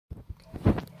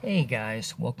Hey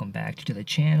guys, welcome back to the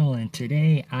channel, and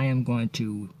today I am going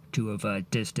to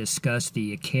discuss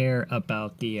the care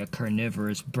about the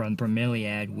carnivorous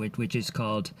bromeliad, which is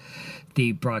called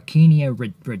the Brocchinia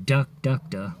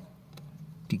reducta,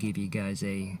 to give you guys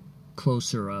a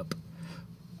closer up.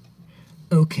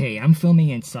 Okay, I'm filming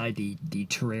inside the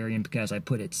terrarium because I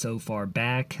put it so far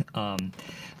back.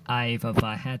 I've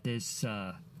had this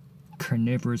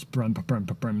carnivorous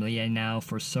bromeliad now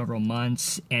for several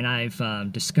months, and I've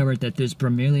discovered that this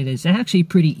bromeliad is actually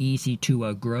pretty easy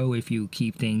to grow if you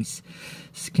keep things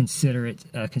consider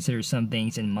some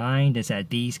things in mind. Is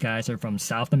that these guys are from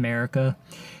South America.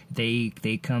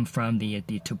 They come from the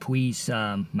Tepuis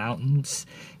mountains,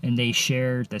 and they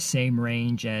share the same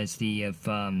range as the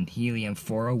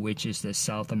Helianthera, which is the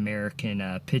South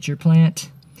American pitcher plant.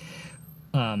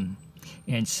 And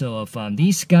so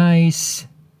these guys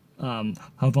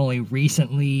have only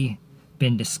recently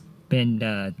been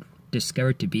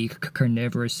discovered to be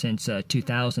carnivorous since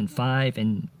 2005,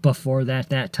 and before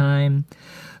that time,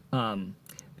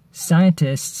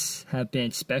 scientists have been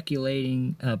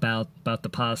speculating about the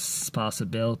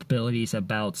possibilities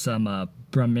about some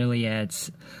bromeliads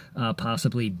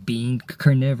possibly being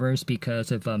carnivorous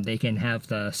because of they can have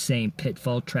the same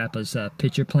pitfall trap as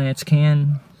pitcher plants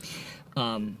can,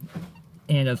 and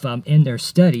in their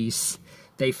studies,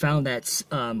 they found that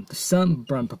some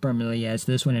bromeliads,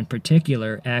 this one in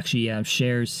particular, actually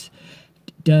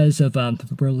does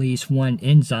release one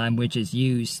enzyme which is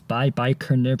used by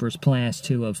carnivorous plants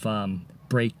to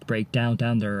break down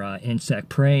their insect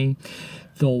prey.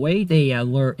 The way they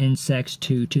lure insects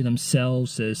to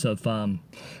themselves is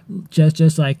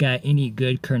just like any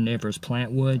good carnivorous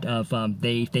plant would.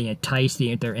 They entice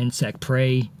their insect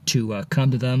prey to come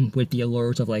to them with the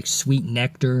allures of like sweet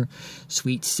nectar,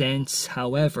 sweet scents.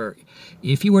 However,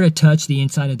 if you were to touch the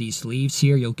inside of these leaves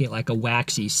here, you'll get like a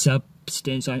waxy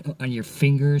substance on your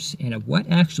fingers. And what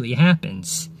actually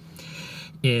happens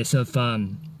is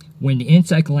when the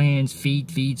insect lands,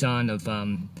 feeds on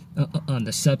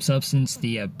the substance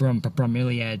the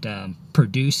bromeliad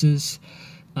produces,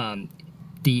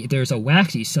 there's a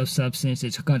waxy substance.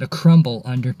 It's going to crumble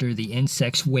under the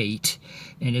insect's weight,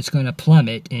 and it's going to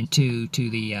plummet into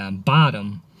the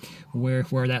bottom, where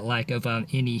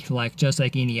that just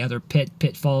like any other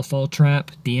pitfall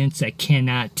trap, the insect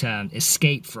cannot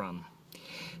escape from.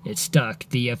 It's stuck.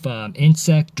 The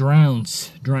insect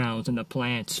drowns, and the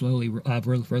plant slowly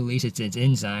releases its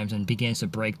enzymes and begins to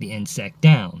break the insect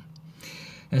down.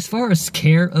 As far as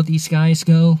care of these guys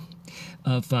go,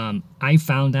 I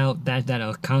found out that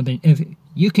if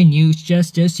you can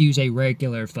just use a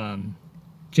regular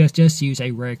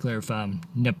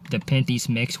Nepenthes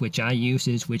mix, which I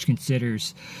use, which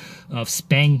considers of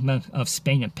sphagnum,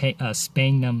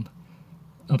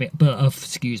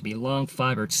 long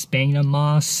fibered sphagnum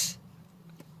moss,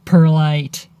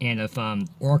 perlite, and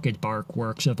orchid bark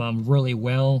works really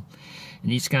well.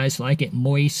 And these guys like it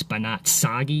moist but not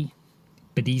soggy.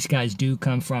 But these guys do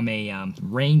come from a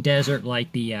rain desert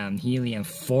like the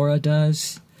Helianthera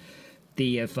does.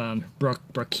 The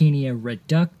Brocchinia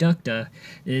reducta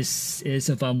is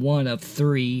one of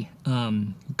three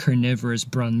carnivorous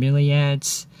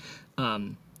bromeliads.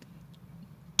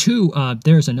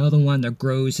 There's another one that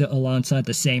grows alongside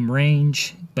the same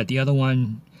range, but the other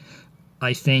one,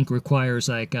 I think, requires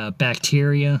like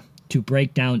bacteria to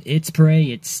break down its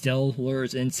prey. It still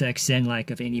lures insects in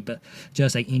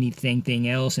just like anything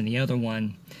else. And the other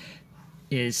one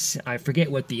is, I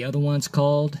forget what the other one's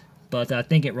called, but I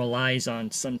think it relies on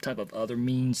some type of other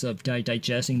means of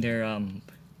digesting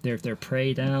their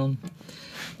prey down.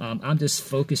 I'm just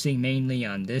focusing mainly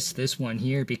on this one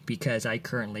here because I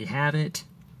currently have it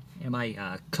in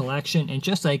my collection. And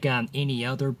just like any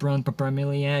other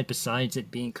bromeliad, besides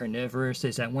it being carnivorous,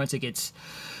 is that once it gets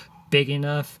big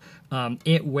enough,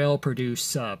 it will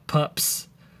produce pups,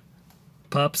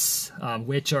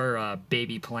 which are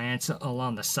baby plants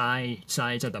along the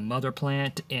sides of the mother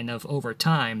plant, and over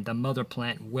time the mother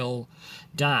plant will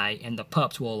die and the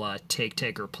pups will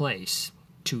take her place.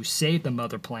 To save the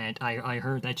mother plant, I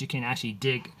heard that you can actually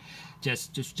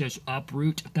just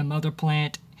uproot the mother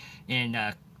plant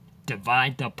and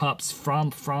divide the pups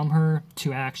from her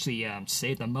to actually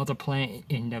save the mother plant.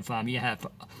 And if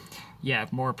you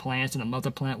have more plants, and the mother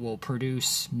plant will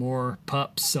produce more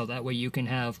pups, so that way you can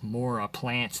have more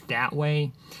plants that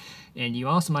way. And you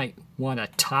also might want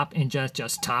to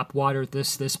just top water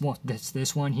this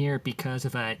one here, because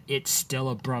of it's still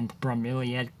a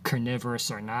bromeliad, carnivorous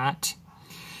or not.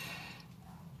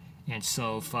 And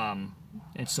so if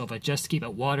I just keep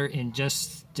it water and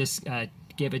just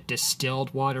give it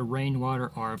distilled water,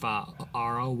 rainwater, or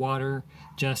RO water,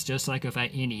 just like of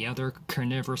any other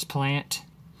carnivorous plant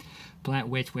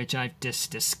which I've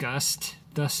discussed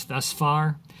thus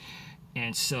far.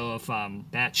 And so if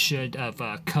that should have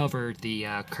covered the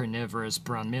carnivorous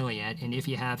bromeliad. And if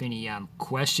you have any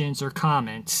questions or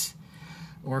comments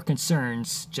or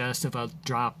concerns, just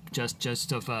drop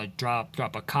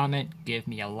a comment, give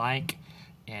me a like,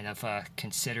 and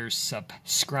consider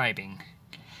subscribing.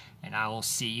 And I will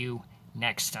see you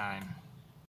next time.